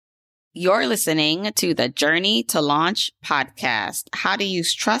You're listening to the Journey to Launch podcast, how to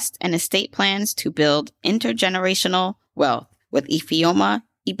use trust and estate plans to build intergenerational wealth with Ifeoma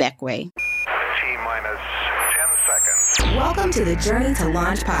Ibekwe. T-minus 10 seconds. Welcome to the Journey to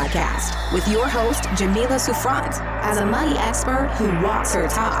Launch podcast with your host, Jamila Souffrant. As a money expert who walks her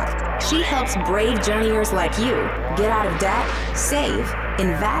talk, she helps brave journeyers like you get out of debt, save,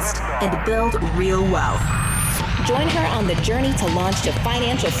 invest, and build real wealth. Join her on the journey to launch to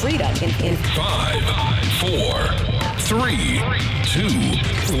financial freedom in 5, 4, 3, 2,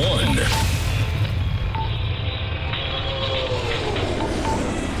 1.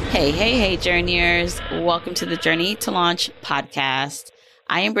 Hey, journeyers. Welcome to the Journey to Launch podcast.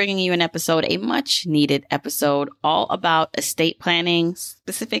 I am bringing you an episode, a much needed episode, all about estate planning,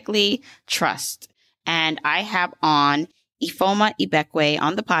 specifically trust. And I have on Ifeoma Ibekwe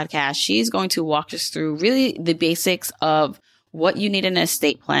on the podcast. She's going to walk us through really the basics of what you need in an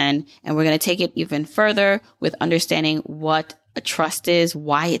estate plan. And we're going to take it even further with understanding what a trust is,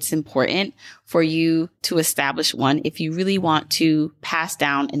 why it's important for you to establish one if you really want to pass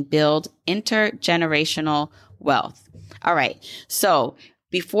down and build intergenerational wealth. All right. So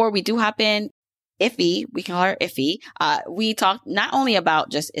before we do hop in, Iffy, we call her Iffy. We talked not only about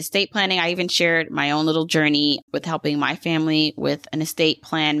just estate planning, I even shared my own little journey with helping my family with an estate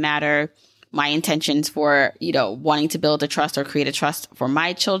plan matter, my intentions for, wanting to build a trust or create a trust for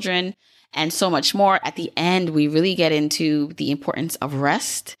my children, and so much more. At the end, we really get into the importance of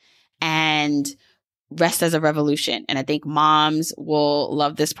rest and rest as a revolution. And I think moms will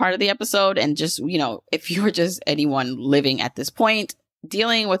love this part of the episode. And just, if you're just anyone living at this point,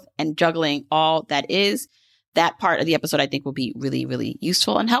 dealing with and juggling all that is, that part of the episode I think will be really, really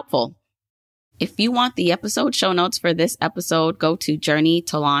useful and helpful. If you want the episode show notes for this episode, go to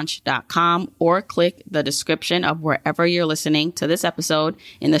journeytolaunch.com or click the description of wherever you're listening to this episode.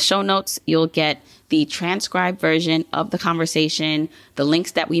 In the show notes, you'll get the transcribed version of the conversation, the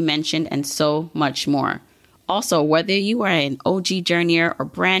links that we mentioned, and so much more. Also, whether you are an OG journeyer or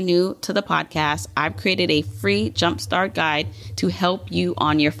brand new to the podcast, I've created a free jumpstart guide to help you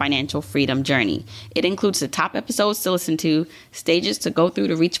on your financial freedom journey. It includes the top episodes to listen to, stages to go through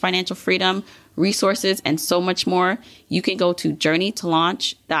to reach financial freedom, resources, and so much more. You can go to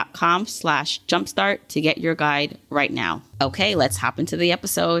journeytolaunch.com/jumpstart to get your guide right now. Okay, let's hop into the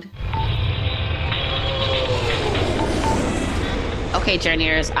episode. Okay,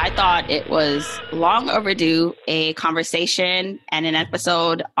 journeyers, I thought it was long overdue, a conversation and an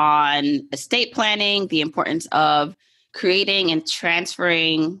episode on estate planning, the importance of creating and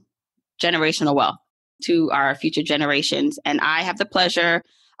transferring generational wealth to our future generations. And I have the pleasure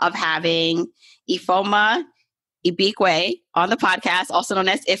of having Ifeoma Ibekwe on the podcast, also known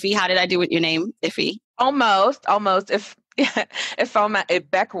as Iffy. How did I do with your name, Iffy? Almost. Ifeoma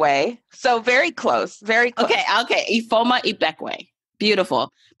Ibekwe. So very close, very close. Okay. Ifeoma Ibekwe.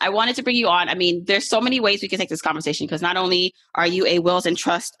 Beautiful. I wanted to bring you on. I mean, there's so many ways we can take this conversation because not only are you a wills and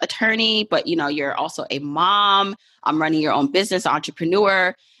trust attorney, but you're also a mom. I'm running your own business,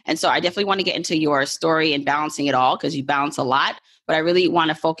 entrepreneur. And so I definitely want to get into your story and balancing it all because you balance a lot. But I really want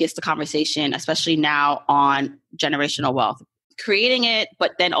to focus the conversation, especially now, on generational wealth, creating it.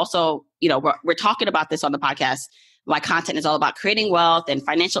 But then also, we're talking about this on the podcast. My content is all about creating wealth and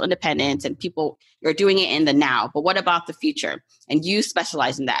financial independence, and people, you're doing it in the now. But what about the future? And you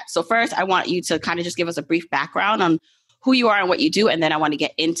specialize in that. So first, I want you to kind of just give us a brief background on who you are and what you do. And then I want to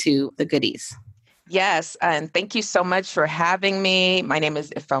get into the goodies. Yes. And thank you so much for having me. My name is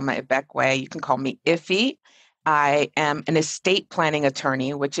Ifeoma Ibekwe. You can call me Iffy. I am an estate planning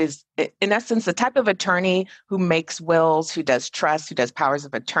attorney, which is, in essence, the type of attorney who makes wills, who does trust, who does powers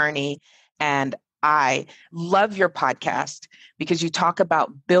of attorney. And I love your podcast because you talk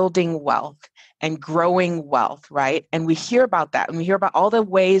about building wealth and growing wealth, right? And we hear about that. And we hear about all the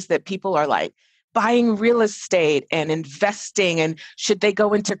ways that people are like buying real estate and investing. And should they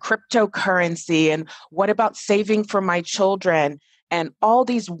go into cryptocurrency? And what about saving for my children? And all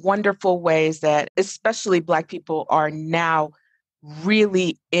these wonderful ways that especially Black people are now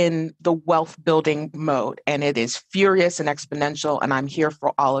really in the wealth building mode. And it is furious and exponential. And I'm here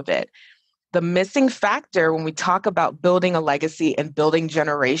for all of it. The missing factor when we talk about building a legacy and building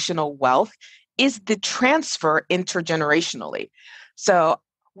generational wealth is the transfer intergenerationally. So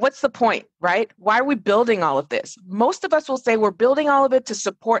what's the point, right? Why are we building all of this? Most of us will say we're building all of it to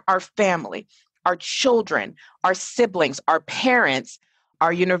support our family, our children, our siblings, our parents,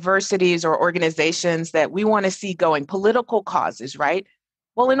 our universities or organizations that we want to see going, political causes, right?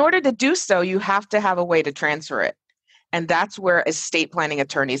 Well, in order to do so, you have to have a way to transfer it. And that's where estate planning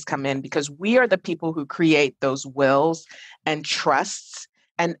attorneys come in because we are the people who create those wills and trusts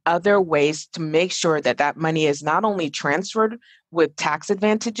and other ways to make sure that that money is not only transferred with tax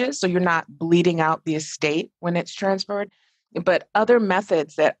advantages, so you're not bleeding out the estate when it's transferred, but other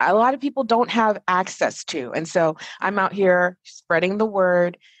methods that a lot of people don't have access to. And so I'm out here spreading the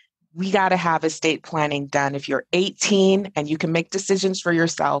word. We got to have estate planning done. If you're 18 and you can make decisions for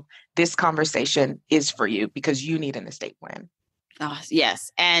yourself, this conversation is for you because you need an estate plan. Oh,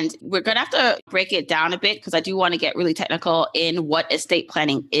 yes. And we're going to have to break it down a bit because I do want to get really technical in what estate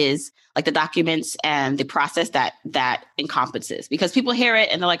planning is, like the documents and the process that encompasses. Because people hear it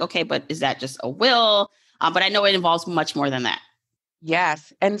and they're like, okay, but is that just a will? But I know it involves much more than that.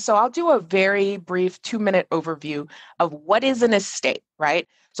 Yes. And so I'll do a very brief 2-minute overview of what is an estate, right?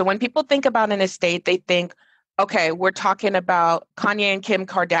 So when people think about an estate, they think, okay, we're talking about Kanye and Kim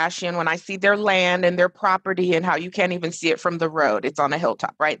Kardashian. When I see their land and their property and how you can't even see it from the road, it's on a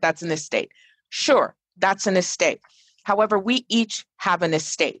hilltop, right? That's an estate. Sure, that's an estate. However, we each have an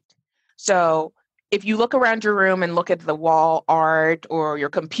estate. So if you look around your room and look at the wall art or your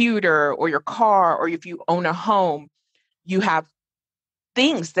computer or your car, or if you own a home, you have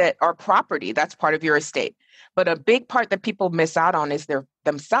things that are property. That's part of your estate. But a big part that people miss out on is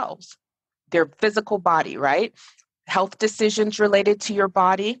themselves, their physical body, right? Health decisions related to your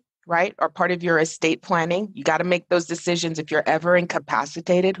body, right, are part of your estate planning. You got to make those decisions if you're ever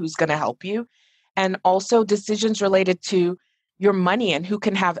incapacitated, who's going to help you. And also decisions related to your money and who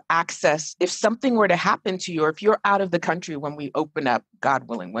can have access if something were to happen to you, or if you're out of the country when we open up, God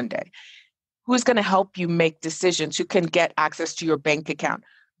willing, one day. Who's going to help you make decisions? Who can get access to your bank account?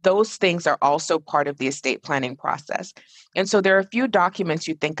 Those things are also part of the estate planning process. And so there are a few documents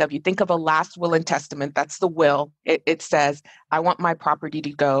you think of. You think of a last will and testament. That's the will. It says, I want my property to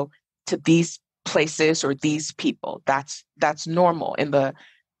go to these places or these people. That's normal in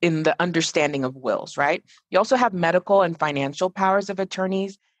the understanding of wills, right? You also have medical and financial powers of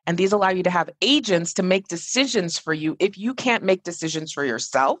attorneys. And these allow you to have agents to make decisions for you if you can't make decisions for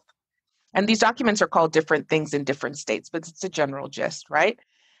yourself. And these documents are called different things in different states, but it's a general gist, right?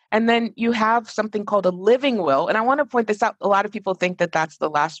 And then you have something called a living will. And I want to point this out. A lot of people think that that's the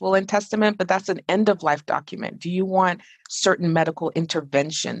last will and testament, but that's an end of life document. Do you want certain medical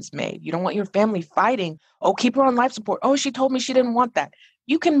interventions made? You don't want your family fighting. Oh, keep her on life support. Oh, she told me she didn't want that.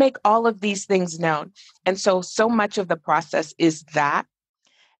 You can make all of these things known. And so much of the process is that.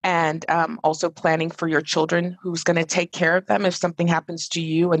 And also planning for your children, who's going to take care of them if something happens to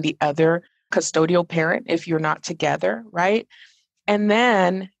you and the other custodial parent, if you're not together, right? And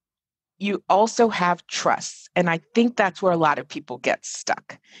then you also have trusts. And I think that's where a lot of people get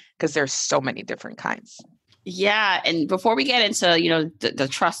stuck because there's so many different kinds. Yeah. And before we get into, the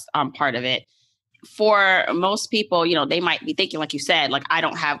trust part of it, for most people, they might be thinking, like you said, like, I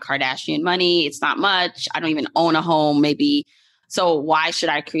don't have Kardashian money. It's not much. I don't even own a home, maybe. So why should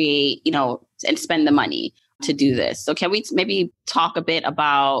I create, and spend the money to do this? So can we maybe talk a bit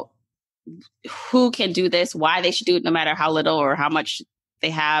about who can do this, why they should do it, no matter how little or how much they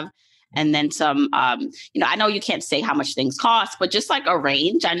have? And then some, I know you can't say how much things cost, but just like a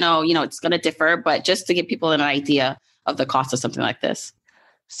range. I know, it's going to differ, but just to give people an idea of the cost of something like this.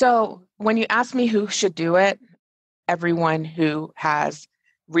 So when you ask me who should do it, everyone who has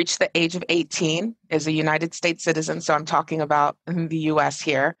reached the age of 18 is a United States citizen. So I'm talking about the US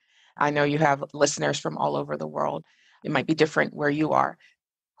here. I know you have listeners from all over the world. It might be different where you are.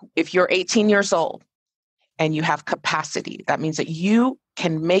 If you're 18 years old and you have capacity, that means that you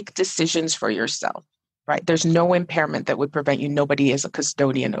can make decisions for yourself, right? There's no impairment that would prevent you. Nobody is a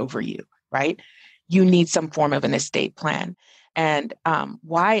custodian over you, right? You need some form of an estate plan. And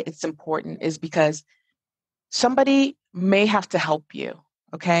why it's important is because somebody may have to help you.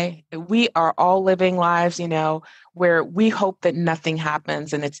 Okay. We are all living lives, where we hope that nothing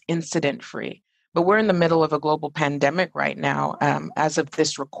happens and it's incident free. But we're in the middle of a global pandemic right now, as of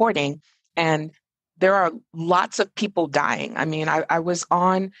this recording, and there are lots of people dying. I mean, I was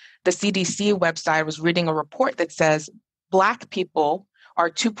on the CDC website. I was reading a report that says Black people are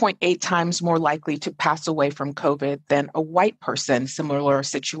 2.8 times more likely to pass away from COVID than a white person, similar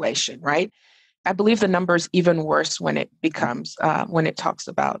situation, right? I believe the number is even worse when it becomes, when it talks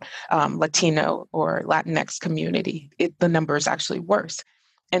about Latino or Latinx community. The number is actually worse.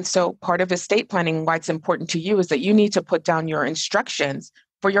 And so part of estate planning, why it's important to you, is that you need to put down your instructions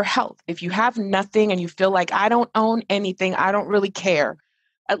for your health. If you have nothing and you feel like, I don't own anything, I don't really care,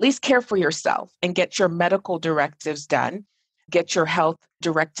 at least care for yourself and get your medical directives done, get your health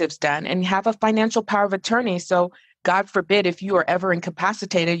directives done, and have a financial power of attorney. So God forbid, if you are ever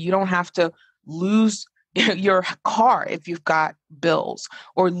incapacitated, you don't have to lose your car if you've got bills,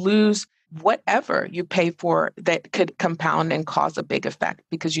 or lose whatever you pay for that could compound and cause a big effect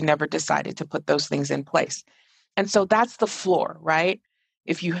because you never decided to put those things in place. And so that's the floor, right?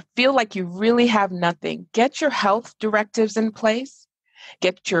 If you feel like you really have nothing, get your health directives in place,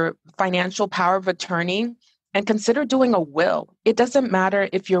 get your financial power of attorney, and consider doing a will. It doesn't matter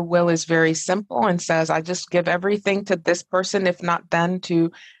if your will is very simple and says, I just give everything to this person, if not then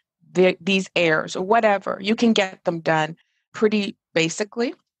to these heirs or whatever. You can get them done pretty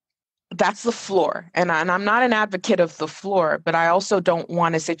basically. That's the floor. And I'm not an advocate of the floor, but I also don't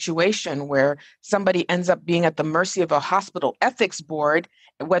want a situation where somebody ends up being at the mercy of a hospital ethics board,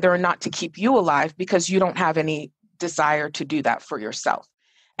 whether or not to keep you alive, because you don't have any desire to do that for yourself.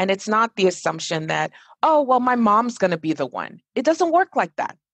 And it's not the assumption that, oh, well, my mom's going to be the one. It doesn't work like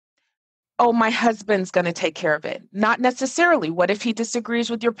that. Oh, my husband's going to take care of it. Not necessarily. What if he disagrees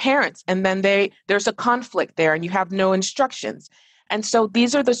with your parents and then there's a conflict there and you have no instructions? And so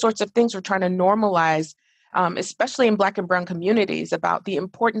these are the sorts of things we're trying to normalize, especially in Black and Brown communities, about the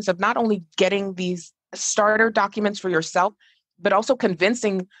importance of not only getting these starter documents for yourself, but also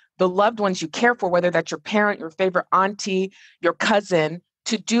convincing the loved ones you care for, whether that's your parent, your favorite auntie, your cousin,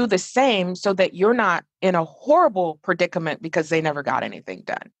 to do the same so that you're not in a horrible predicament because they never got anything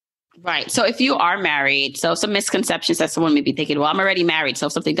done. Right. So if you are married, so some misconceptions that someone may be thinking, well, I'm already married. So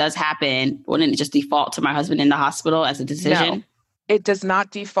if something does happen, wouldn't it just default to my husband in the hospital as a decision? No. It does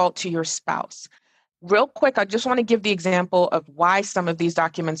not default to your spouse. Real quick, I just want to give the example of why some of these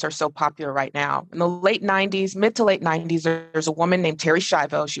documents are so popular right now. In the late 90s, mid to late 90s, there's a woman named Terry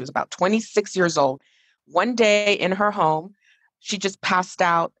Schiavo. She was about 26 years old. One day in her home, she just passed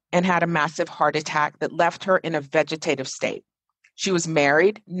out and had a massive heart attack that left her in a vegetative state. She was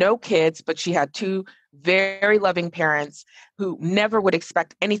married, no kids, but she had two very loving parents who never would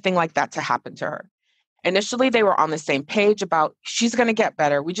expect anything like that to happen to her. Initially, they were on the same page about she's going to get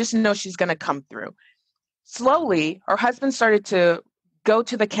better. We just know she's going to come through. Slowly, her husband started to go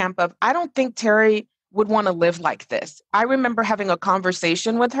to the camp of, I don't think Terry would want to live like this. I remember having a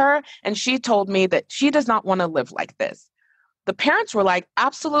conversation with her, and she told me that she does not want to live like this. The parents were like,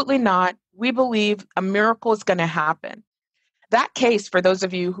 absolutely not. We believe a miracle is going to happen. That case, for those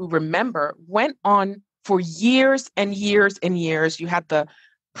of you who remember, went on for years and years and years. You had the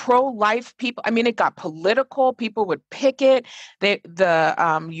pro-life people. I mean, it got political. People would picket.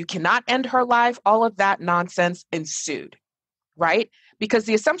 You cannot end her life. All of that nonsense ensued, right? Because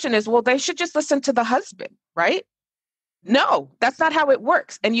the assumption is, well, they should just listen to the husband, right? No, that's not how it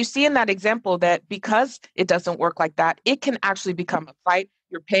works. And you see in that example that because it doesn't work like that, it can actually become a fight.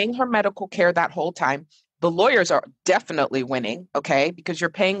 You're paying her medical care that whole time. The lawyers are definitely winning, okay? Because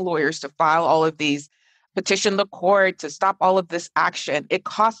you're paying lawyers to file all of these, petition the court to stop all of this action. It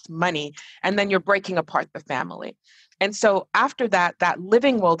costs money. And then you're breaking apart the family. And so after that, that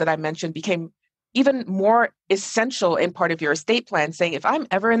living will that I mentioned became even more essential in part of your estate plan, saying, if I'm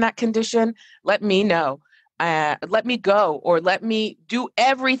ever in that condition, let me know. Let me go, or let me do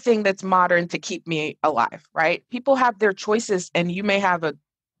everything that's modern to keep me alive, right? People have their choices, and you may have a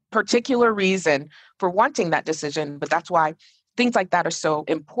particular reason for wanting that decision, but that's why things like that are so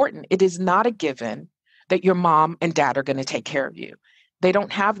important. It is not a given that your mom and dad are going to take care of you. They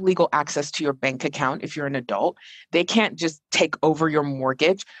don't have legal access to your bank account if you're an adult. They can't just take over your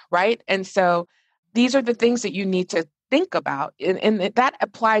mortgage, right? And so these are the things that you need to think about. And that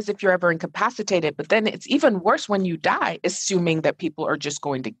applies if you're ever incapacitated, but then it's even worse when you die, assuming that people are just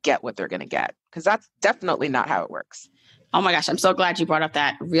going to get what they're going to get, because that's definitely not how it works. Oh my gosh, I'm so glad you brought up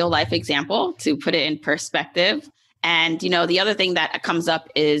that real life example to put it in perspective. And, the other thing that comes up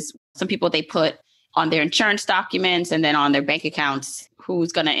is some people, they put on their insurance documents and then on their bank accounts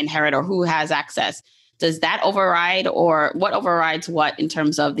who's going to inherit or who has access. Does that override, or what overrides what in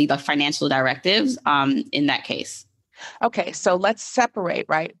terms of the financial directives in that case? Okay, so let's separate,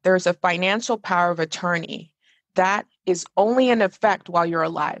 right? There's a financial power of attorney that is only in effect while you're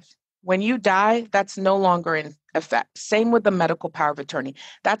alive. When you die, that's no longer in effect. Same with the medical power of attorney.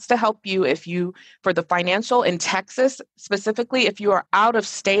 That's to help you for the financial in Texas, specifically, if you are out of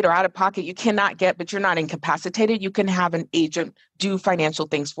state or out of pocket, you cannot get, but you're not incapacitated, you can have an agent do financial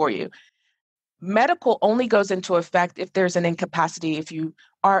things for you. Medical only goes into effect if there's an incapacity, if you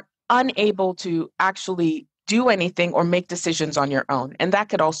are unable to actually do anything or make decisions on your own. And that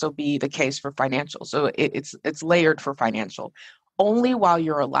could also be the case for financial. So it's layered for financial. Only while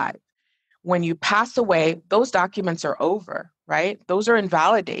you're alive. When you pass away, those documents are over, right? Those are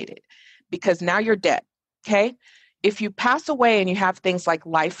invalidated because now you're dead, okay? If you pass away and you have things like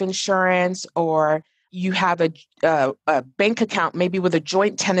life insurance, or you have a bank account, maybe with a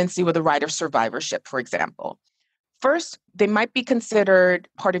joint tenancy with a right of survivorship, for example, First, they might be considered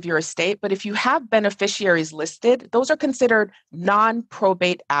part of your estate, but if you have beneficiaries listed, those are considered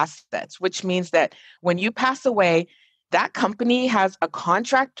non-probate assets, which means that when you pass away, that company has a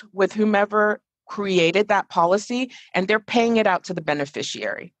contract with whomever created that policy, and they're paying it out to the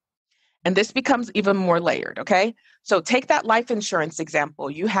beneficiary. And this becomes even more layered, okay? So take that life insurance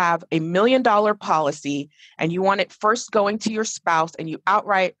example. You have $1 million policy and you want it first going to your spouse, and you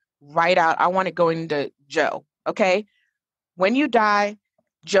outright write out, I want it going to Joe, okay? When you die,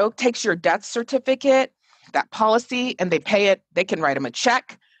 Joe takes your death certificate, that policy, and they pay it. They can write him a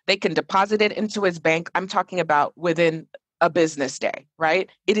check. They can deposit it into his bank. I'm talking about within a business day, right?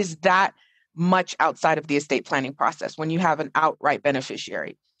 It is that much outside of the estate planning process when you have an outright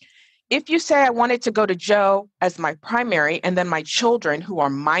beneficiary. If you say, I want it to go to Joe as my primary, and then my children who are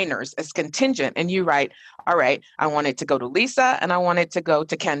minors as contingent, and you write, all right, I want it to go to Lisa and I want it to go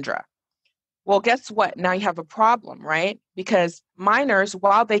to Kendra. Well, guess what? Now you have a problem, right? Because minors,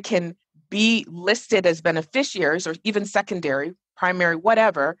 while they can be listed as beneficiaries or even secondary, primary,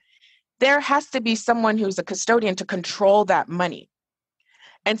 whatever, there has to be someone who's a custodian to control that money.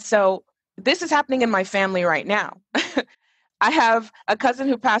 And so this is happening in my family right now. I have a cousin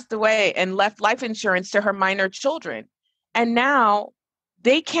who passed away and left life insurance to her minor children. And now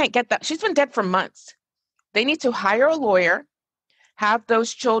they can't get that. She's been dead for months. They need to hire a lawyer, have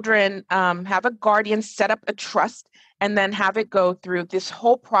those children, have a guardian set up a trust, and then have it go through this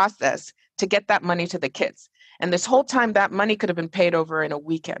whole process to get that money to the kids. And this whole time, that money could have been paid over in a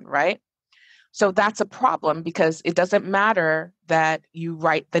weekend, right? So that's a problem because it doesn't matter that you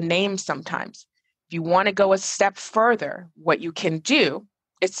write the name sometimes. If you want to go a step further, what you can do,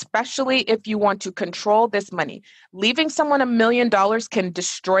 especially if you want to control this money, leaving someone $1 million can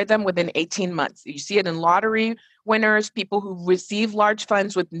destroy them within 18 months. You see it in lottery winners, people who receive large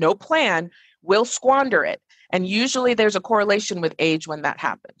funds with no plan will squander it. And usually there's a correlation with age when that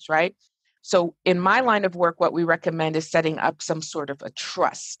happens, right? So in my line of work, what we recommend is setting up some sort of a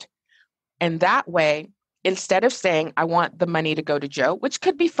trust. And that way, instead of saying, I want the money to go to Joe, which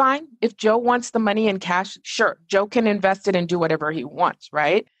could be fine. If Joe wants the money in cash, sure, Joe can invest it and do whatever he wants,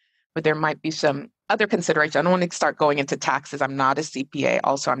 right? But there might be some other consideration. I don't want to start going into taxes. I'm not a CPA.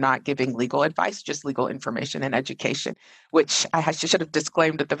 Also, I'm not giving legal advice, just legal information and education, which I should have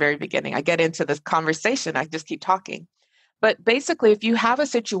disclaimed at the very beginning. I get into this conversation, I just keep talking. But basically, if you have a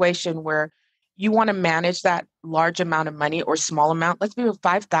situation where you want to manage that large amount of money or small amount, let's be real,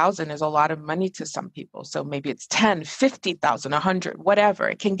 5,000 is a lot of money to some people. So maybe it's 10, 50,000, 100, whatever.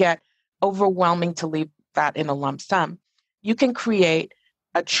 It can get overwhelming to leave that in a lump sum. You can create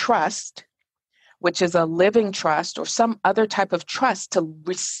a trust, which is a living trust or some other type of trust to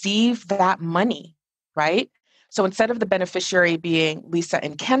receive that money, right? So instead of the beneficiary being Lisa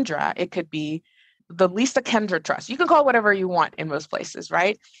and Kendra, it could be the Lisa Kendra Trust. You can call it whatever you want in most places,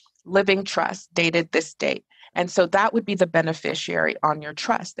 right? Living trust, dated this date. And so that would be the beneficiary on your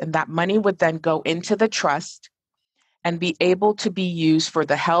trust. And that money would then go into the trust and be able to be used for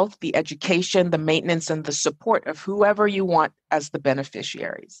the health, the education, the maintenance, and the support of whoever you want as the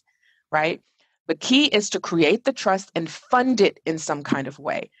beneficiaries, right? The key is to create the trust and fund it in some kind of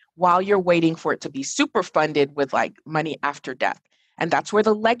way while you're waiting for it to be super funded with like money after death. And that's where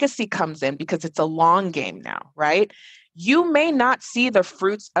the legacy comes in because it's a long game now, right? You may not see the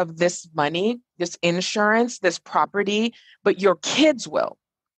fruits of this money, this insurance, this property, but your kids will.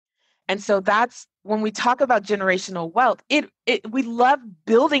 And so that's when we talk about generational wealth, we love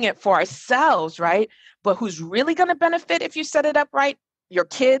building it for ourselves, right? But who's really going to benefit if you set it up right? Your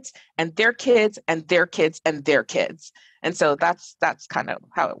kids and their kids and their kids and their kids. And so that's kind of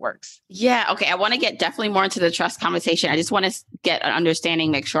how it works. Yeah. Okay. I want to get definitely more into the trust conversation. I just want to get an understanding,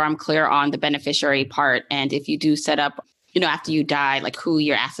 make sure I'm clear on the beneficiary part. And if you do set up, after you die, like who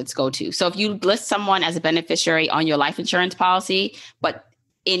your assets go to. So if you list someone as a beneficiary on your life insurance policy, but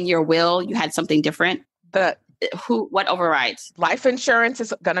in your will, you had something different, what overrides? Life insurance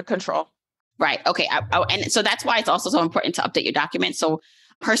is going to control. Right. Okay. And so that's why it's also so important to update your documents. So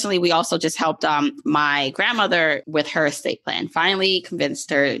personally, we also just helped my grandmother with her estate plan, finally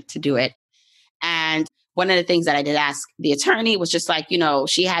convinced her to do it. And one of the things that I did ask the attorney was just like,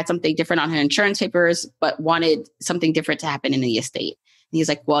 she had something different on her insurance papers, but wanted something different to happen in the estate. And he's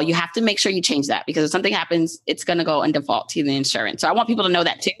like, well, you have to make sure you change that because if something happens, it's going to go in default to the insurance. So I want people to know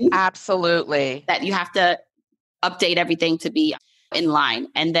that too. Absolutely. That you have to update everything to be in line.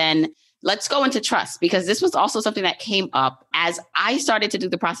 And then let's go into trust because this was also something that came up as I started to do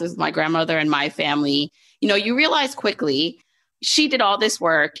the process with my grandmother and my family. You realize quickly she did all this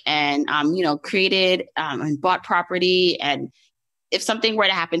work and, created and bought property and if something were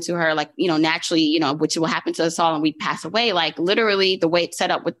to happen to her, like, naturally, which will happen to us all and we pass away, like literally the way it's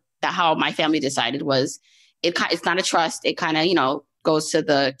set up with how my family decided was it's not a trust. It kind of, goes to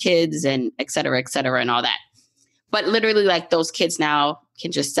the kids and et cetera, and all that. But literally like those kids now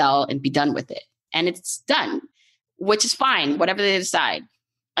can just sell and be done with it. And it's done, which is fine, whatever they decide.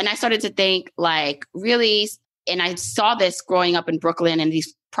 And I started to think like really, and I saw this growing up in Brooklyn and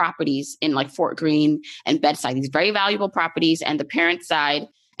these properties in like Fort Greene and Bedside, these very valuable properties, and the parents died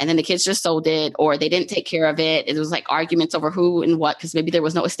and then the kids just sold it or they didn't take care of it. It was like arguments over who and what, because maybe there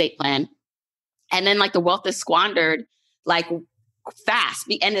was no estate plan. And then like the wealth is squandered like fast.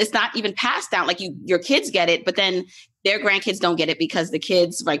 And it's not even passed down. Like your kids get it, but then their grandkids don't get it because the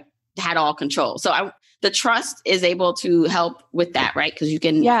kids like had all control. So the trust is able to help with that, right? Because you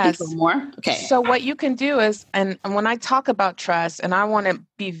can control more. Okay. So what you can do is, and when I talk about trust, and I want to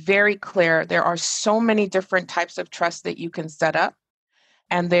be very clear, there are so many different types of trust that you can set up.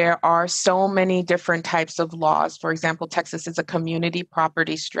 And there are so many different types of laws. For example, Texas is a community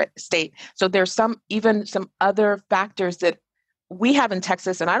property state. So there's even some other factors that we have in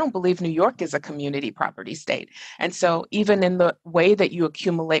Texas, and I don't believe New York is a community property state. And so even in the way that you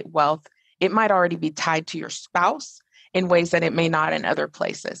accumulate wealth, it might already be tied to your spouse in ways that it may not in other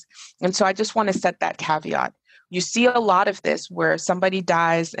places. And so I just want to set that caveat. You see a lot of this where somebody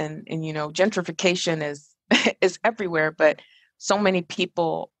dies and gentrification is everywhere, but so many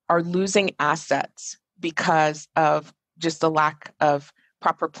people are losing assets because of just the lack of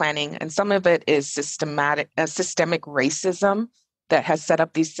proper planning. And some of it is systemic racism that has set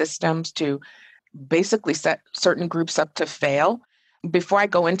up these systems to basically set certain groups up to fail. Before I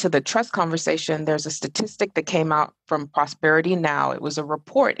go into the trust conversation, there's a statistic that came out from Prosperity Now. It was a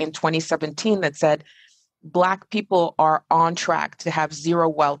report in 2017 that said Black people are on track to have zero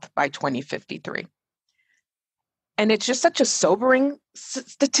wealth by 2053. And it's just such a sobering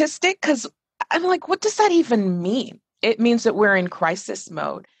statistic because I'm like, what does that even mean? It means that we're in crisis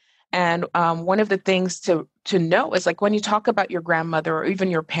mode. And one of the things to know is like when you talk about your grandmother or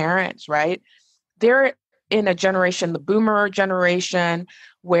even your parents, right? They're in a generation, the boomer generation,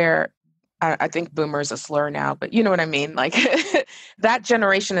 where I think boomer is a slur now, but you know what I mean? Like that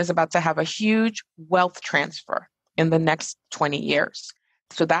generation is about to have a huge wealth transfer in the next 20 years.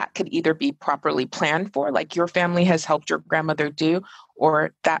 So that could either be properly planned for, like your family has helped your grandmother do,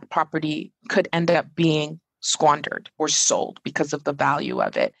 or that property could end up being squandered or sold because of the value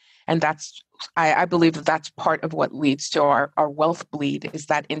of it. And I believe that's part of what leads to our wealth bleed is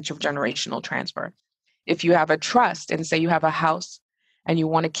that intergenerational transfer. If you have a trust and say you have a house and you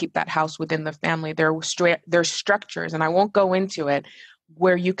want to keep that house within the family, there's structures, and I won't go into it,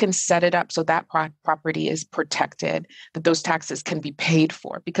 where you can set it up so that property is protected, that those taxes can be paid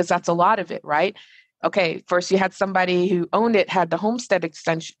for, because that's a lot of it, right? Okay, first you had somebody who owned it, had the homestead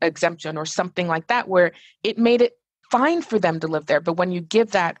exemption or something like that, where it made it fine for them to live there. But when you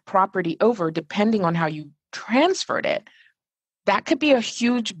give that property over, depending on how you transferred it, that could be a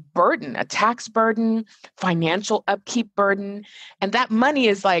huge burden, a tax burden, financial upkeep burden. And that money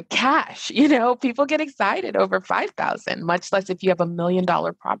is like cash. People get excited over $5,000, much less if you have $1 million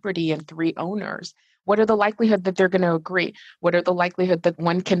property and 3 owners. What are the likelihood that they're going to agree? What are the likelihood that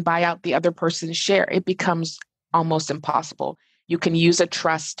one can buy out the other person's share? It becomes almost impossible. You can use a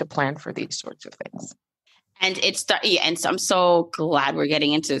trust to plan for these sorts of things. And so I'm so glad we're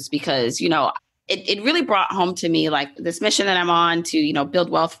getting into this because, it really brought home to me like this mission that I'm on to, build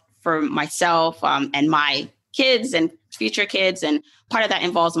wealth for myself and my kids and future kids. And part of that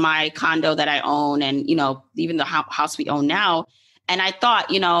involves my condo that I own and, even the house we own now. And I thought,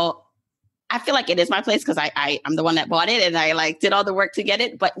 I feel like it is my place because I'm the one that bought it and I did all the work to get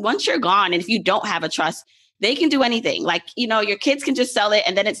it. But once you're gone, and if you don't have a trust, they can do anything. Like, your kids can just sell it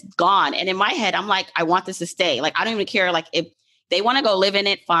and then it's gone. And in my head, I'm like, I want this to stay. Like, I don't even care. Like if they want to go live in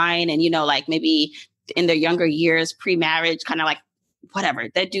it, fine. And, maybe in their younger years, pre-marriage, kind of like whatever,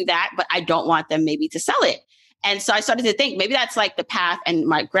 they do that. But I don't want them maybe to sell it. And so I started to think maybe that's like the path. And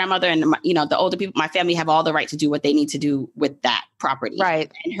my grandmother and the older people, my family have all the right to do what they need to do with that property, right?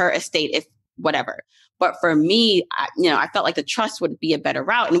 And her estate, if whatever. But for me, I felt like the trust would be a better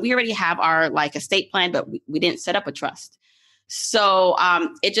route. And we already have our estate plan, but we didn't set up a trust. So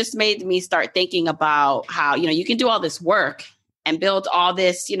it just made me start thinking about how, you can do all this work and build all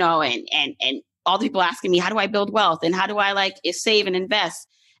this, and all the people asking me, how do I build wealth? And how do I save and invest?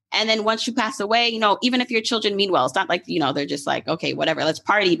 And then once you pass away, even if your children mean well, it's not like, they're just like, okay, whatever, let's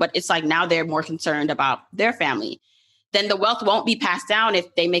party. But it's like now they're more concerned about their family. Then the wealth won't be passed down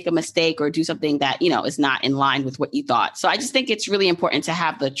if they make a mistake or do something that, is not in line with what you thought. So I just think it's really important to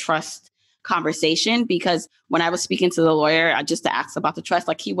have the trust conversation, because when I was speaking to the lawyer, just to ask about the trust,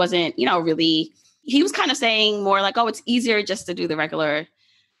 like he wasn't, really, he was kind of saying more like, oh, it's easier just to do the regular,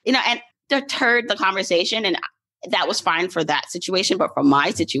 and deterred the conversation. And that was fine for that situation. But for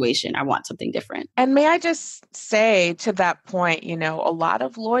my situation, I want something different. And may I just say to that point, a lot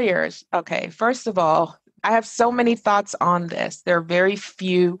of lawyers, okay, first of all, I have so many thoughts on this. There are very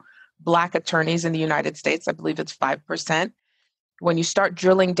few Black attorneys in the United States. I believe it's 5%. When you start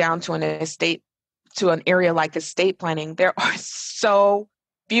drilling down to an area like estate planning, there are so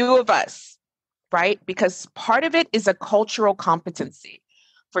few of us, right? Because part of it is a cultural competency.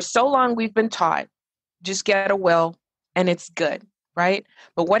 For so long, we've been taught, just get a will and it's good, right?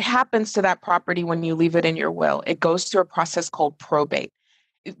 But what happens to that property when you leave it in your will? It goes through a process called probate.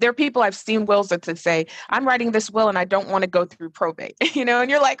 There are people, I've seen wills that say, I'm writing this will and I don't want to go through probate, and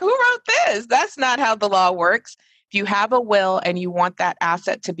you're like, who wrote this? That's not how the law works. If you have a will and you want that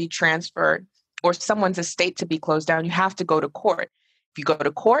asset to be transferred or someone's estate to be closed down, you have to go to court. If you go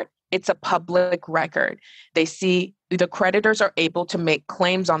to court, it's a public record. They see the creditors are able to make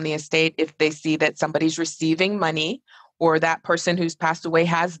claims on the estate if they see that somebody's receiving money or that person who's passed away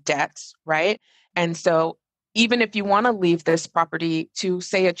has debts, right? And so even if you want to leave this property to,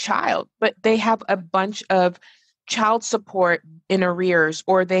 say, a child, but they have a bunch of child support in arrears,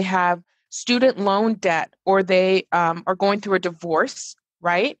 or they have student loan debt, or they are going through a divorce,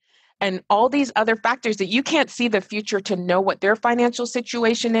 right? And all these other factors that you can't see the future to know what their financial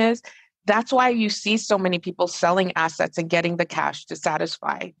situation is. That's why you see so many people selling assets and getting the cash to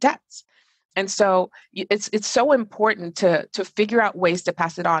satisfy debts. And so it's so important to figure out ways to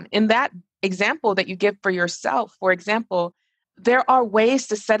pass it on. In that example that you give for yourself, for example, there are ways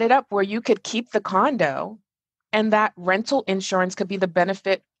to set it up where you could keep the condo and that rental insurance could be the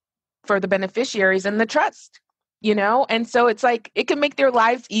benefit for the beneficiaries in the trust, And so it's like, it can make their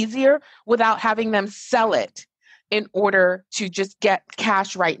lives easier without having them sell it in order to just get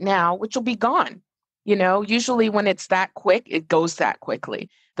cash right now, which will be gone. Usually when it's that quick, it goes that quickly.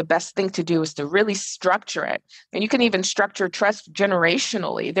 The best thing to do is to really structure it. And you can even structure trust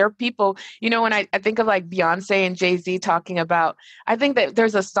generationally. There are people, when I think of like Beyonce and Jay-Z talking about, I think that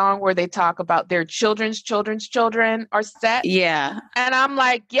there's a song where they talk about their children's children are set. Yeah. And I'm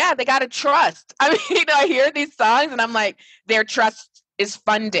like, yeah, they got to trust. I mean, I hear these songs and I'm like, their trust is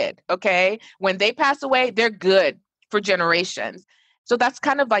funded. Okay. When they pass away, they're good for generations. So that's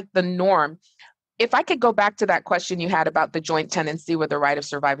kind of like the norm. If I could go back to that question you had about the joint tenancy with the right of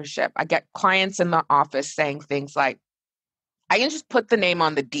survivorship, I get clients in the office saying things like, I can just put the name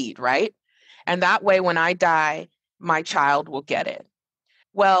on the deed, right? And that way, when I die, my child will get it.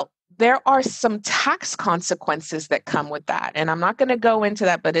 Well, there are some tax consequences that come with that. And I'm not going to go into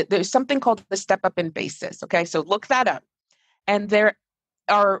that, but there's something called the step up in basis. Okay, so look that up. And there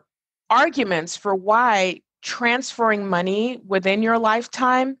are arguments for why transferring money within your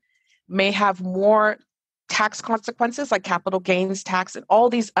lifetime may have more tax consequences like capital gains tax and all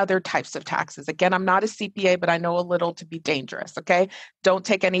these other types of taxes. Again, I'm not a CPA, but I know a little to be dangerous, okay? Don't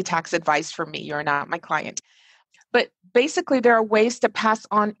take any tax advice from me. You're not my client. But basically, there are ways to pass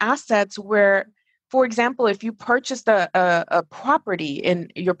on assets where, for example, if you purchased a property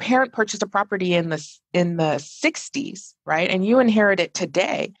and your parent purchased a property in the 60s, right? And you inherit it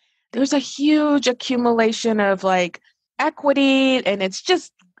today, there's a huge accumulation of like equity, and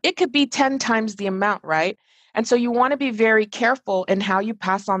it could be 10 times the amount, right? And so you want to be very careful in how you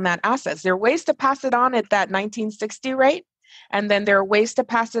pass on that assets. There are ways to pass it on at that 1960 rate, and then there are ways to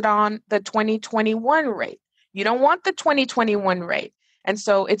pass it on the 2021 rate. You don't want the 2021 rate. And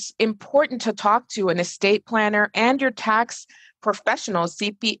so it's important to talk to an estate planner and your tax professional,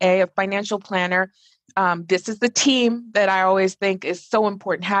 CPA, a financial planner. This is the team that I always think is so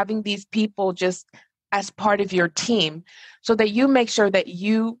important, having these people just as part of your team so that you make sure that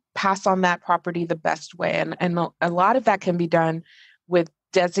you pass on that property the best way. And a lot of that can be done with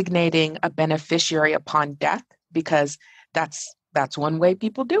designating a beneficiary upon death, because that's one way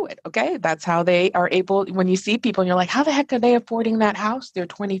people do it. Okay. That's how they are able, when you see people and you're like, how the heck are they affording that house? They're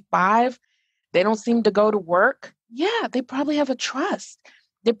 25. They don't seem to go to work. Yeah, they probably have a trust.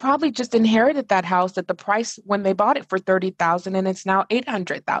 They probably just inherited that house at the price when they bought it for $30,000 and it's now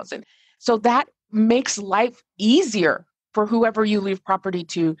 $800,000. So that makes life easier for whoever you leave property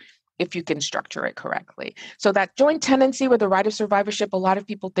to if you can structure it correctly. So that joint tenancy with the right of survivorship, a lot of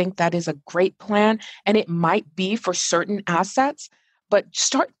people think that is a great plan, and it might be for certain assets, but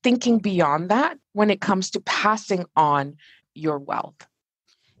start thinking beyond that when it comes to passing on your wealth.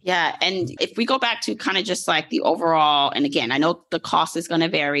 Yeah. And if we go back to kind of just like the overall, and again, I know the cost is going to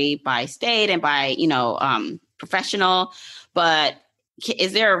vary by state and by, professional, but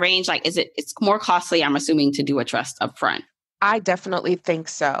is there a range? Like, it's more costly, I'm assuming, to do a trust upfront? I definitely think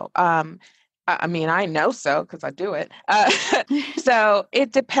so. I mean, I know so because I do it. So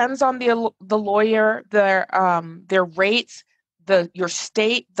it depends on the lawyer, their rates, your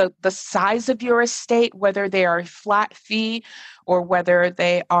state, the size of your estate, whether they are a flat fee or whether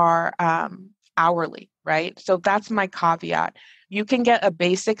they are hourly, right? So that's my caveat. You can get a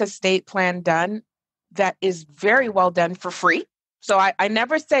basic estate plan done that is very well done for free. So I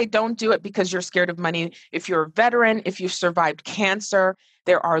never say don't do it because you're scared of money. If you're a veteran, if you've survived cancer,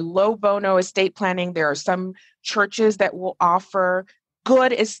 there are low bono estate planning. There are some churches that will offer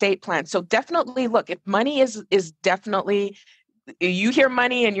good estate plans. So definitely look, if money is definitely, you hear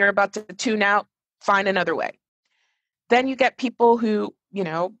money and you're about to tune out, find another way. Then you get people who,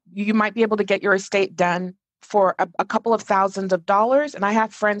 you might be able to get your estate done for a couple of thousands of dollars. And I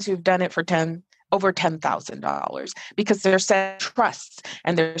have friends who've done it for over $10,000 because they're set trusts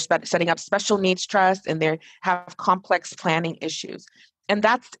and they're setting up special needs trusts and they have complex planning issues. And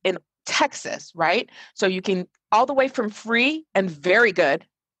that's in Texas, right? So you can all the way from free and very good.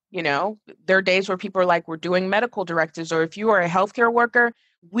 There are days where people are like, we're doing medical directives, or if you are a healthcare worker,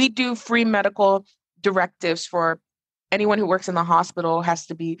 we do free medical directives for anyone who works in the hospital.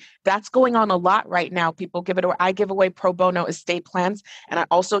 That's going on a lot right now. People give it away. I give away pro bono estate plans, and I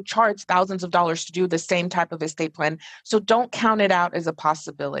also charge thousands of dollars to do the same type of estate plan. So don't count it out as a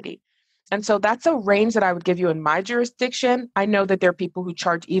possibility. And so that's a range that I would give you in my jurisdiction. I know that there are people who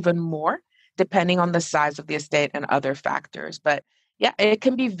charge even more depending on the size of the estate and other factors. But yeah, it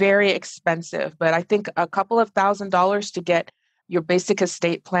can be very expensive. But I think a couple of $1,000s to get your basic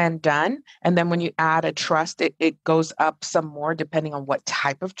estate plan done. And then when you add a trust, it goes up some more depending on what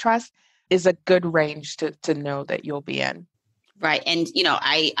type of trust is a good range to know that you'll be in. Right. And,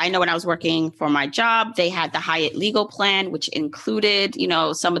 I know when I was working for my job, they had the Hyatt legal plan, which included,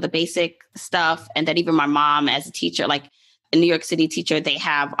 some of the basic stuff. And then even my mom as a teacher, like a New York City teacher, they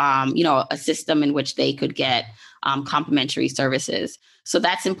have, a system in which they could get complimentary services. So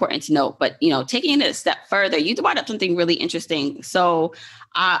that's important to note. But, taking it a step further, you brought up something really interesting. So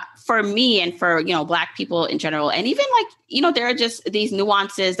for me and for, Black people in general, and even there are just these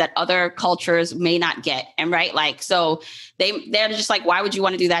nuances that other cultures may not get. And right, so they're just like, why would you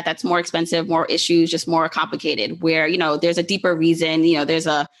want to do that? That's more expensive, more issues, just more complicated, where, there's a deeper reason, there's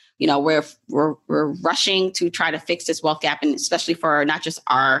a, we're rushing to try to fix this wealth gap, and especially for not just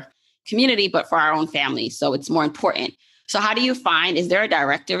our community, but for our own family. So it's more important. So how do you find, is there a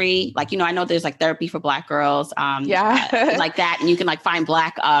directory? I know there's therapy for Black girls, like that. And you can find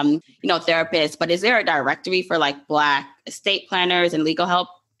Black, therapists, but is there a directory for Black estate planners and legal help?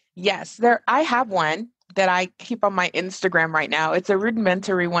 Yes, I have one that I keep on my Instagram right now. It's a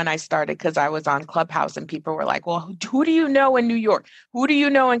rudimentary one I started because I was on Clubhouse and people were like, well, who do you know in New York? Who do you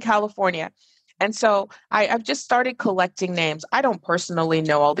know in California? And so I've just started collecting names. I don't personally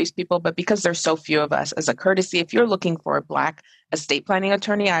know all these people, but because there's so few of us, as a courtesy, if you're looking for a Black estate planning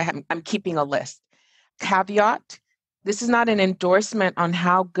attorney, I'm keeping a list. Caveat, this is not an endorsement on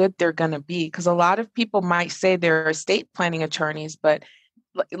how good they're going to be, because a lot of people might say they're estate planning attorneys, but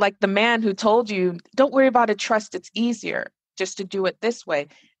like the man who told you, don't worry about a trust, it's easier just to do it this way.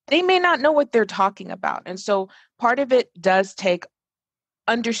 They may not know what they're talking about. And so part of it does take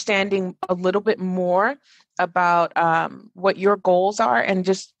understanding a little bit more about what your goals are and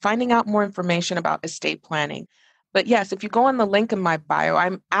just finding out more information about estate planning. But yes, if you go on the link in my bio,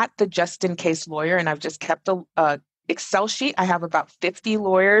 I'm at the Just In Case Lawyer, and I've just kept a Excel sheet. I have about 50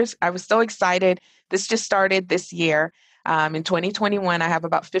 lawyers. I was so excited. This just started this year. In 2021, I have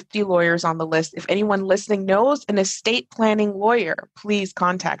about 50 lawyers on the list. If anyone listening knows an estate planning lawyer, please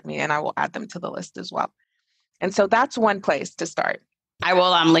contact me and I will add them to the list as well. And so that's one place to start. I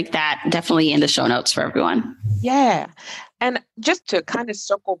will link that definitely in the show notes for everyone. Yeah. And just to kind of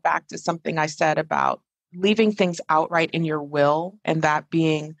circle back to something I said about leaving things outright in your will and that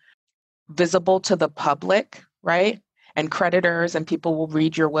being visible to the public, right? And creditors and people will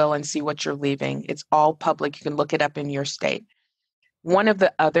read your will and see what you're leaving. It's all public. You can look it up in your state. One of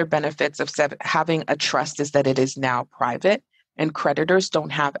the other benefits of having a trust is that it is now private and creditors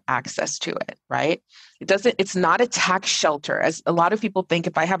don't have access to it, right? It's not a tax shelter. As a lot of people think,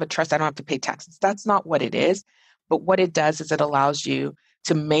 if I have a trust, I don't have to pay taxes. That's not what it is. But what it does is it allows you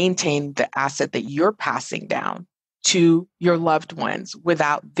to maintain the asset that you're passing down to your loved ones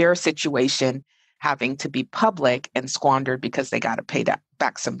without their situation having to be public and squandered because they got to pay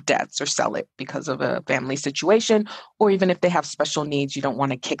back some debts or sell it because of a family situation. Or even if they have special needs, you don't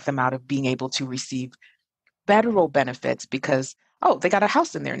want to kick them out of being able to receive federal benefits because oh, they got a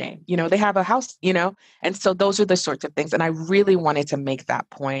house in their name, they have a house, and so those are the sorts of things. And I really wanted to make that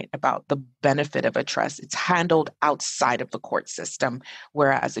point about the benefit of a trust. It's handled outside of the court system,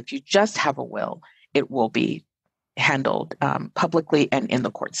 whereas if you just have a will, it will be handled publicly and in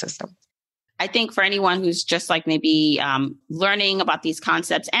the court system. I think for anyone who's just like maybe learning about these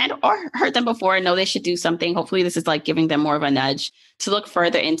concepts and or heard them before and know they should do something, hopefully this is like giving them more of a nudge to look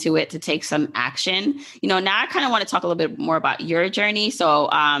further into it, to take some action. Now I kind of want to talk a little bit more about your journey. So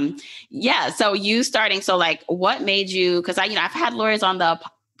so you starting, so like what made you, because I've had lawyers on the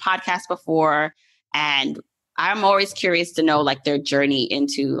podcast before, and I'm always curious to know like their journey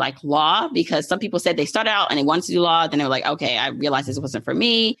into like law, because some people said they started out and they wanted to do law. Then they were like, okay, I realized this wasn't for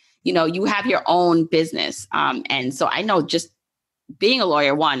me. You have your own business. And so I know just being a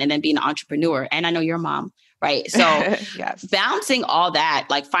lawyer, one, and then being an entrepreneur, and I know your mom, right? So yes. Balancing all that,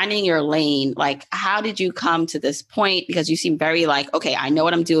 like finding your lane, like how did you come to this point? Because you seem very like, okay, I know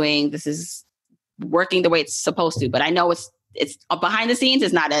what I'm doing. This is working the way it's supposed to, but I know it's behind the scenes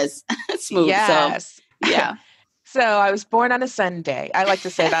is not as smooth. Yes. So, yeah. So I was born on a Sunday. I like to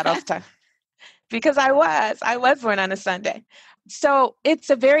say that all the time because I was born on a Sunday. So it's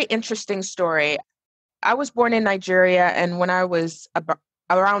a very interesting story. I was born in Nigeria, and when I was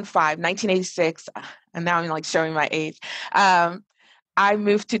around 1986, and now I'm like showing my age, I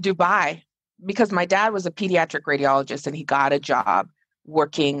moved to Dubai because my dad was a pediatric radiologist and he got a job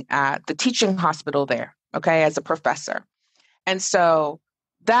working at the teaching hospital there, as a professor. And so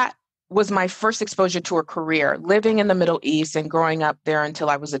that was my first exposure to a career. Living in the Middle East and growing up there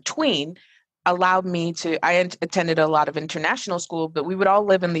until I was a tween allowed me I attended a lot of international school, but we would all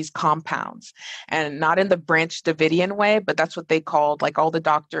live in these compounds, and not in the Branch Davidian way, but that's what they called, like all the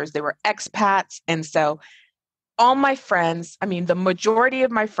doctors, they were expats. And so all my friends, the majority of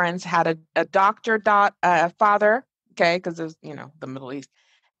my friends had a doctor father, because it was, the Middle East,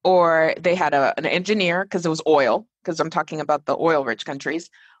 or they had an engineer because it was oil, because I'm talking about the oil-rich countries,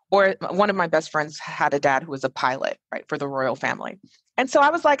 or one of my best friends had a dad who was a pilot, right, for the royal family. And so I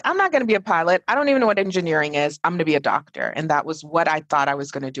was like, I'm not going to be a pilot. I don't even know what engineering is. I'm going to be a doctor. And that was what I thought I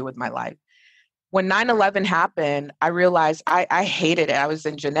was going to do with my life. When 9/11 happened, I realized I hated it. I was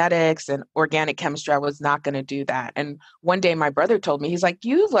in genetics and organic chemistry. I was not going to do that. And one day my brother told me, he's like,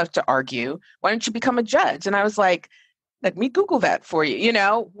 you love to argue. Why don't you become a judge? And I was like, let me Google that for you.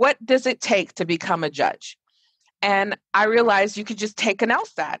 What does it take to become a judge? And I realized you could just take an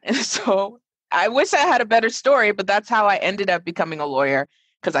LSAT. And so I wish I had a better story, but that's how I ended up becoming a lawyer,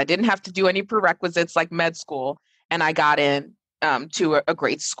 because I didn't have to do any prerequisites like med school. And I got in to a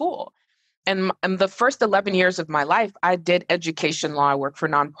great school. And the first 11 years of my life, I did education law. I worked for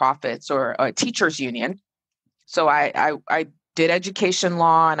nonprofits or a teachers union. So I did education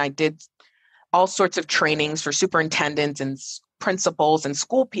law, and I did all sorts of trainings for superintendents and principals and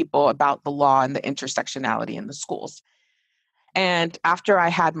school people about the law and the intersectionality in the schools. And after I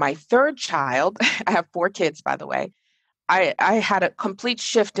had my third child, I have 4 kids, by the way, I had a complete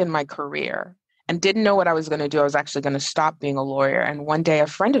shift in my career and didn't know what I was going to do. I was actually going to stop being a lawyer. And one day a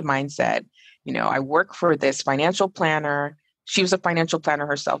friend of mine said, I work for this financial planner. She was a financial planner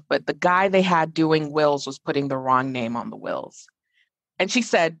herself, but the guy they had doing wills was putting the wrong name on the wills. And she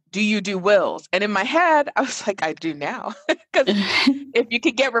said, do you do wills? And in my head, I was like, I do now. Because if you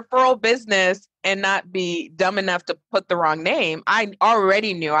could get referral business and not be dumb enough to put the wrong name, I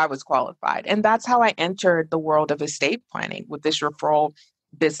already knew I was qualified. And that's how I entered the world of estate planning, with this referral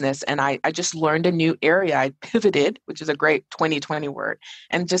business. And I just learned a new area. I pivoted, which is a great 2020 word,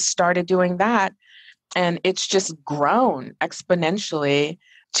 and just started doing that. And it's just grown exponentially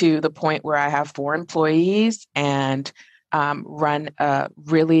to the point where I have 4 employees and run a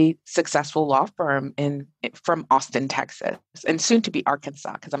really successful law firm from Austin, Texas, and soon to be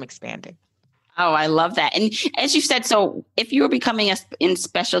Arkansas, because I'm expanding. Oh, I love that. And as you said, so if you were becoming in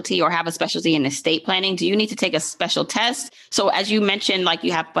specialty or have a specialty in estate planning, do you need to take a special test? So as you mentioned, like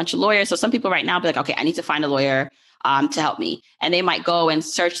you have a bunch of lawyers. So some people right now be like, okay, I need to find a lawyer to help me. And they might go and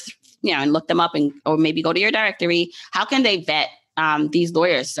search, and look them up or maybe go to your directory. How can they vet these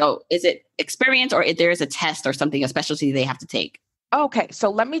lawyers? So is it experience, or if there is a test or something, a specialty they have to take? Okay, so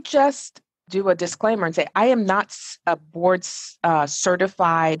let me just do a disclaimer and say I am not a board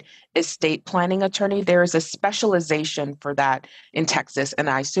certified estate planning attorney. There is a specialization for that in Texas, and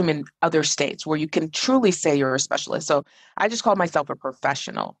I assume in other states, where you can truly say you're a specialist. So I just call myself a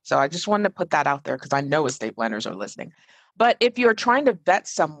professional. So I just wanted to put that out there because I know estate planners are listening. But if you're trying to vet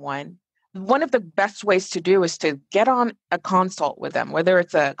someone, one of the best ways to do is to get on a consult with them, whether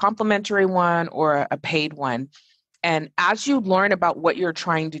it's a complimentary one or a paid one. And as you learn about what you're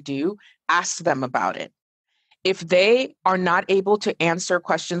trying to do, ask them about it. If they are not able to answer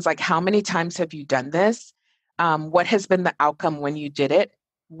questions like, how many times have you done this? What has been the outcome when you did it?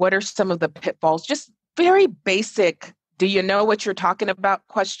 What are some of the pitfalls? Just very basic, do you know what you're talking about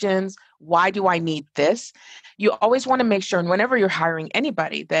questions? Why do I need this? You always want to make sure, and whenever you're hiring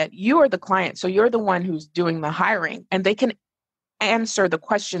anybody, that you are the client. So you're the one who's doing the hiring, and they can answer the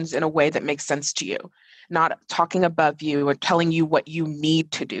questions in a way that makes sense to you, not talking above you or telling you what you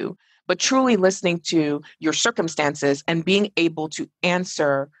need to do, but truly listening to your circumstances and being able to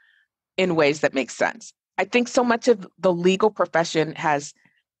answer in ways that make sense. I think so much of the legal profession has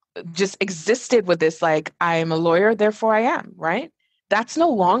just existed with this, like, I am a lawyer, therefore I am, right? That's no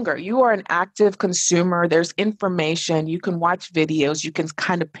longer. You are an active consumer. There's information. You can watch videos. You can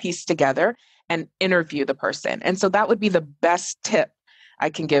kind of piece together and interview the person. And so that would be the best tip I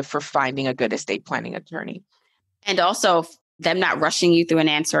can give for finding a good estate planning attorney. And also them not rushing you through an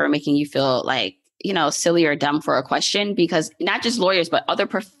answer or making you feel like, silly or dumb for a question, because not just lawyers, but other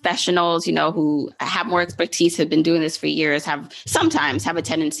professionals, who have more expertise, have been doing this for years, sometimes have a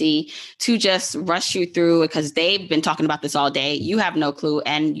tendency to just rush you through because they've been talking about this all day. You have no clue.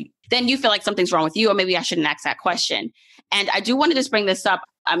 And then you feel like something's wrong with you, or maybe I shouldn't ask that question. And I do want to just bring this up.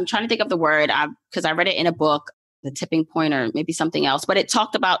 I'm trying to think of the word because I read it in a book, The Tipping Point, or maybe something else, but it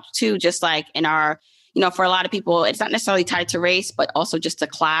talked about too, just like in our for a lot of people, it's not necessarily tied to race, but also just to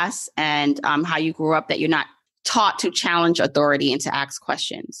class and how you grew up, that you're not taught to challenge authority and to ask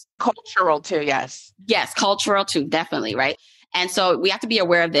questions. Cultural too, yes. Yes, cultural too, definitely, right? And so we have to be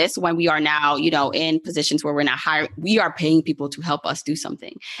aware of this when we are now, in positions where we're not hiring, we are paying people to help us do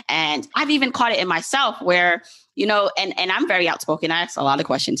something. And I've even caught it in myself where, and I'm very outspoken. I ask a lot of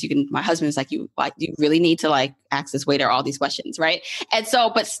questions. My husband's like, you really need to ask this waiter all these questions, right? And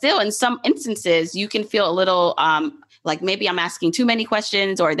so, but still in some instances, you can feel a little, like maybe I'm asking too many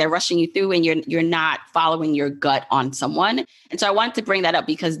questions, or they're rushing you through and you're not following your gut on someone. And so I wanted to bring that up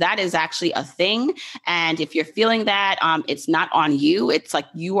because that is actually a thing. And if you're feeling that, it's not on you. It's like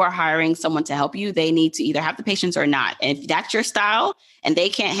you are hiring someone to help you. They need to either have the patience or not. And if that's your style and they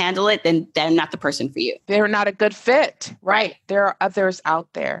can't handle it, then they're not the person for you. They're not a good fit. Right. There are others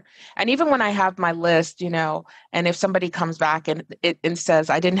out there. And even when I have my list, and if somebody comes back and says,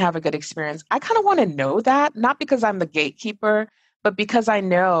 I didn't have a good experience, I kind of want to know that, not because I'm the gatekeeper, but because I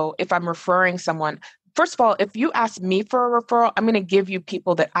know if I'm referring someone, first of all, if you ask me for a referral, I'm going to give you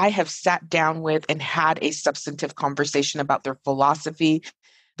people that I have sat down with and had a substantive conversation about their philosophy.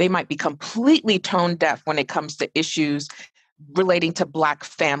 They might be completely tone deaf when it comes to issues relating to Black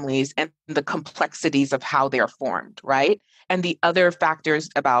families and the complexities of how they're formed, right? And the other factors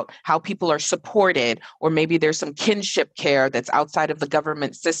about how people are supported, or maybe there's some kinship care that's outside of the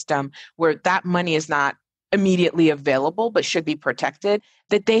government system where that money is not immediately available but should be protected,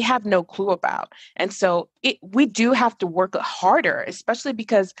 that they have no clue about. And so we do have to work harder, especially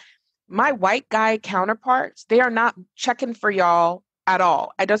because my white guy counterparts, they are not checking for y'all at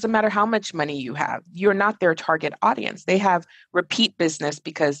all. It doesn't matter how much money you have. You're not their target audience. They have repeat business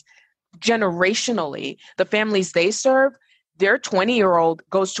because generationally, the families they serve, their 20-year-old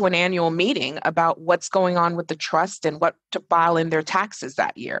goes to an annual meeting about what's going on with the trust and what to file in their taxes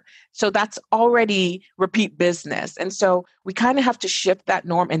that year. So that's already repeat business. And so we kind of have to shift that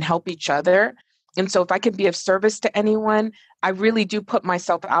norm and help each other. And so if I can be of service to anyone, I really do put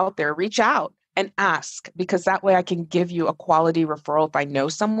myself out there, reach out and ask, because that way I can give you a quality referral if I know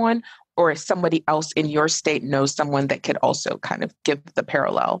someone, or if somebody else in your state knows someone that could also kind of give the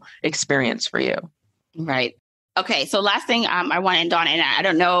parallel experience for you. Right. Okay. So last thing I want to end on, and I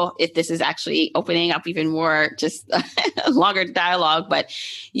don't know if this is actually opening up even more, just a longer dialogue, but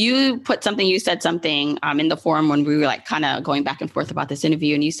you said something in the forum when we were kind of going back and forth about this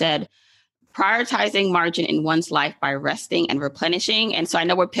interview, and you said, prioritizing margin in one's life by resting and replenishing. And so I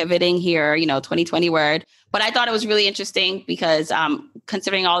know we're pivoting here, 2020 word, but I thought it was really interesting because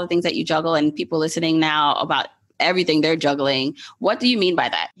considering all the things that you juggle and people listening now about everything they're juggling, what do you mean by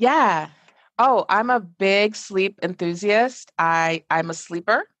that? Yeah. Oh, I'm a big sleep enthusiast. I'm a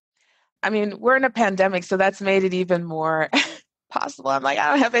sleeper. I mean, we're in a pandemic, so that's made it even more possible. I'm like, I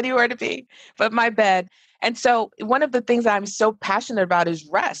don't have anywhere to be but my bed. And so one of the things I'm so passionate about is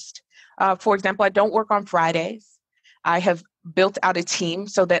rest. For example, I don't work on Fridays. I have built out a team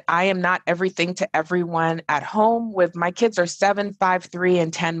so that I am not everything to everyone at home. With my kids are 7, 5, 3,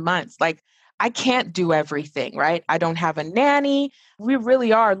 and 10 months. I can't do everything, right? I don't have a nanny. We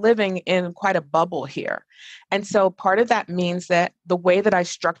really are living in quite a bubble here. And so part of that means that the way that I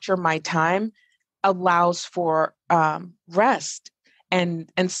structure my time allows for rest and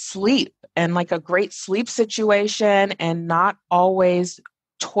sleep, and a great sleep situation, and not always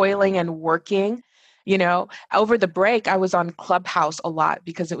toiling and working. Over the break, I was on Clubhouse a lot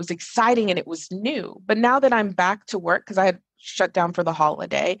because it was exciting and it was new. But now that I'm back to work, because I had shut down for the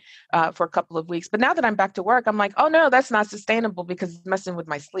holiday for a couple of weeks. But now that I'm back to work, I'm like, oh no, that's not sustainable because it's messing with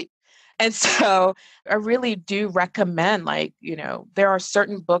my sleep. And so I really do recommend, there are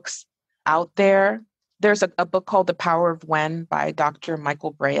certain books out there. There's a book called The Power of When by Dr.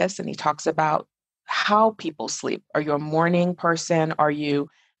 Michael Breus, and he talks about how people sleep. Are you a morning person? Are you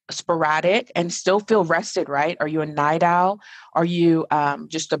sporadic and still feel rested, right? Are you a night owl? Are you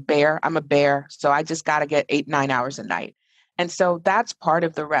just a bear? I'm a bear, so I just got to get 8-9 hours a night. And so that's part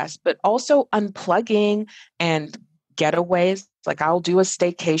of the rest, but also unplugging and getaways. Like I'll do a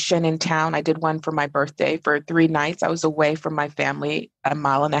staycation in town. I did one for my birthday for 3 nights. I was away from my family, 1.5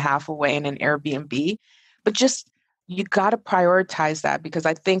 miles away in an Airbnb. But just, you got to prioritize that, because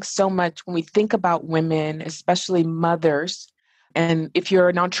I think so much when we think about women, especially mothers, and if you're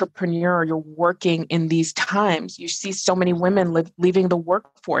an entrepreneur, you're working in these times, you see so many women leaving the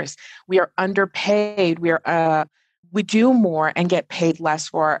workforce. We are underpaid. We do more and get paid less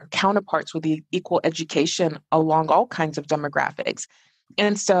for our counterparts with the equal education along all kinds of demographics.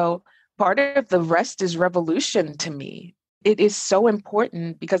 And so part of the rest is revolution to me. It is so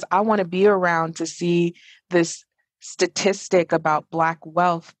important because I want to be around to see this statistic about Black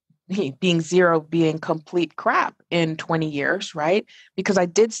wealth being zero, being complete crap in 20 years, right? Because I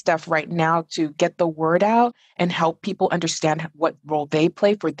did stuff right now to get the word out and help people understand what role they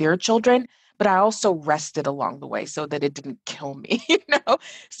play for their children. But I also rested along the way so that it didn't kill me,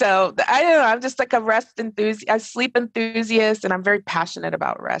 So I don't know, I'm just like a rest enthusiast, a sleep enthusiast, and I'm very passionate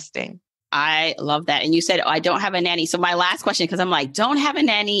about resting. I love that. And you said, I don't have a nanny. So my last question, because I'm like, don't have a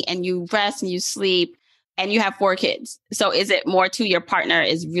nanny and you rest and you sleep and you have 4 kids. So is it more to your partner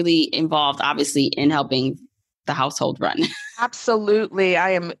is really involved, obviously, in helping the household run? Absolutely.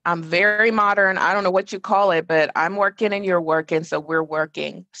 I'm very modern. I don't know what you call it, but I'm working and you're working. So we're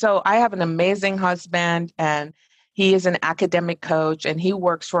working. So I have an amazing husband, and he is an academic coach, and he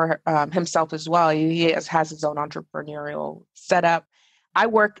works for himself as well. He has his own entrepreneurial setup. I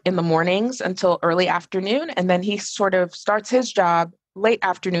work in the mornings until early afternoon, and then he sort of starts his job late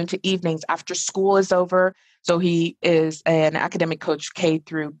afternoon to evenings after school is over. So he is an academic coach K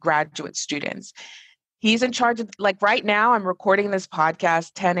through graduate students. He's in charge of, like right now, I'm recording this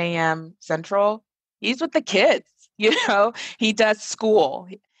podcast 10 a.m. Central. He's with the kids, he does school.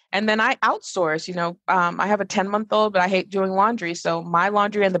 And then I outsource, I have a 10-month-old, but I hate doing laundry. So my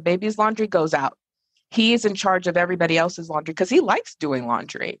laundry and the baby's laundry goes out. He is in charge of everybody else's laundry because he likes doing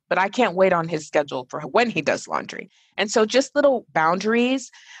laundry, but I can't wait on his schedule for when he does laundry. And so just little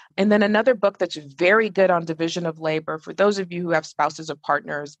boundaries. And then another book that's very good on division of labor, for those of you who have spouses or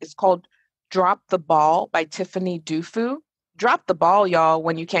partners, is called Drop the Ball by Tiffany Dufu. Drop the ball, y'all,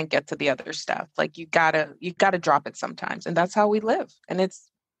 when you can't get to the other stuff. Like you gotta drop it sometimes. And that's how we live. And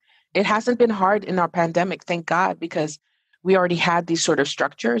it hasn't been hard in our pandemic, thank God, because we already had these sort of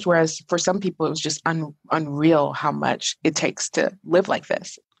structures, whereas for some people, it was just unreal how much it takes to live like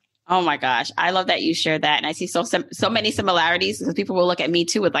this. Oh my gosh. I love that you shared that. And I see so many similarities, because people will look at me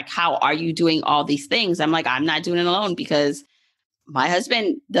too with like, how are you doing all these things? I'm like, I'm not doing it alone because my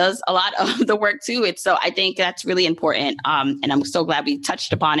husband does a lot of the work too. So I think that's really important. And I'm so glad we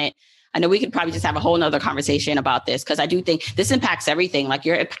touched upon it. I know we could probably just have a whole nother conversation about this, because I do think this impacts everything, like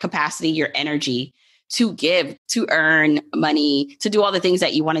your capacity, your energy to give, to earn money, to do all the things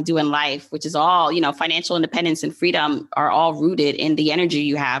that you want to do in life, which is all, financial independence and freedom are all rooted in the energy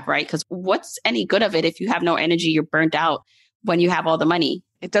you have, right? Because what's any good of it if you have no energy? You're burnt out when you have all the money.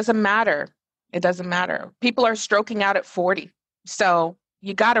 It doesn't matter. It doesn't matter. People are stroking out at 40. So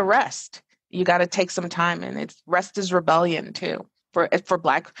you got to rest. You got to take some time, and rest is rebellion too. For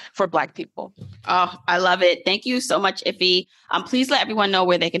Black people. Oh, I love it. Thank you so much, Iffy. Please let everyone know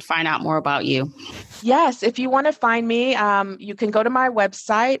where they can find out more about you. Yes, if you want to find me, you can go to my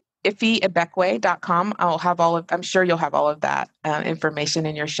website, Ibekwe.com. I'm sure you'll have all of that information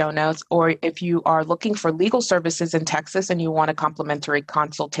in your show notes. Or if you are looking for legal services in Texas and you want a complimentary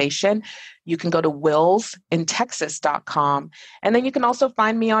consultation, you can go to willsintexas.com. And then you can also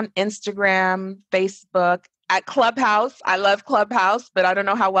find me on Instagram, Facebook, at Clubhouse. I love Clubhouse, but I don't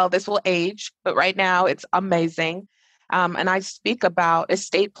know how well this will age. But right now it's amazing. And I speak about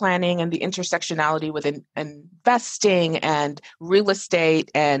estate planning and the intersectionality within investing and real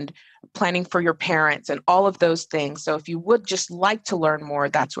estate and planning for your parents and all of those things. So if you would just like to learn more,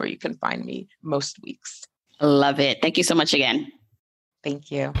 that's where you can find me most weeks. Love it. Thank you so much again.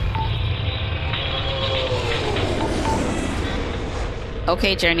 Thank you.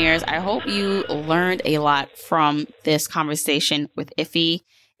 Okay, journeyers, I hope you learned a lot from this conversation with Iffy.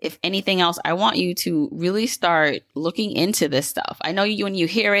 if anything else, I want you to really start looking into this stuff. I know when you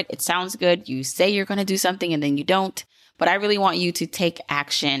hear it, it sounds good. You say you're going to do something and then you don't. But I really want you to take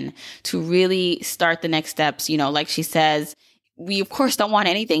action to really start the next steps. Like she says, we of course don't want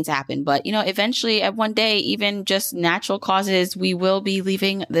anything to happen, but eventually at one day, even just natural causes, we will be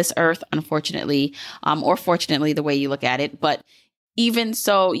leaving this earth, unfortunately, or fortunately, the way you look at it. But even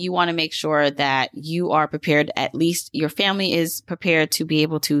so, you want to make sure that you are prepared. At least your family is prepared to be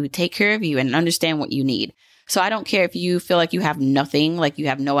able to take care of you and understand what you need. So I don't care if you feel like you have nothing, like you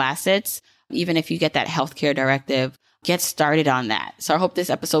have no assets, even if you get that healthcare directive, get started on that. So I hope this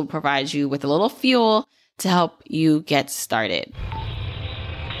episode provides you with a little fuel to help you get started.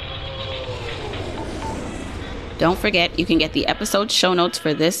 Don't forget, you can get the episode show notes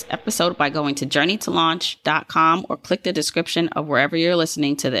for this episode by going to journeytolaunch.com or click the description of wherever you're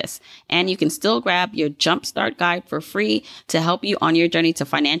listening to this. And you can still grab your Jumpstart Guide for free to help you on your journey to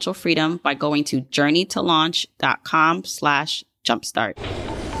financial freedom by going to journeytolaunch.com/jumpstart.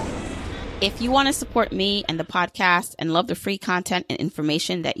 If you want to support me and the podcast and love the free content and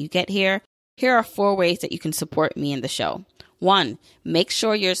information that you get here are 4 ways that you can support me and the show. 1, make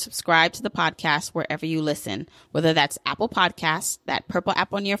sure you're subscribed to the podcast wherever you listen, whether that's Apple Podcasts, that purple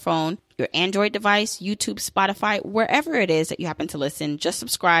app on your phone, your Android device, YouTube, Spotify, wherever it is that you happen to listen, just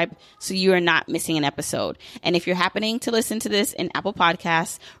subscribe so you are not missing an episode. And if you're happening to listen to this in Apple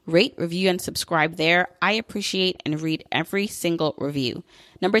Podcasts, rate, review, and subscribe there. I appreciate and read every single review.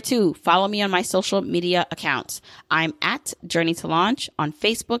 Number 2, follow me on my social media accounts. I'm at Journey to Launch on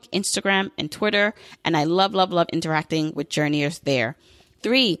Facebook, Instagram, and Twitter, and I love interacting with journeyers there.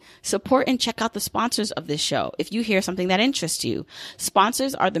 3, support and check out the sponsors of this show if you hear something that interests you.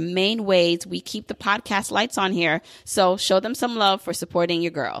 Sponsors are the main ways we keep the podcast lights on here, so show them some love for supporting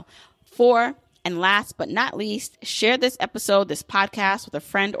your girl. 4, and last but not least, share this episode, this podcast with a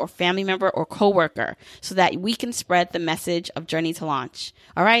friend or family member or coworker so that we can spread the message of Journey to Launch.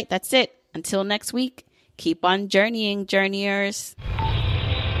 All right, that's it. Until next week, keep on journeying, journeyers.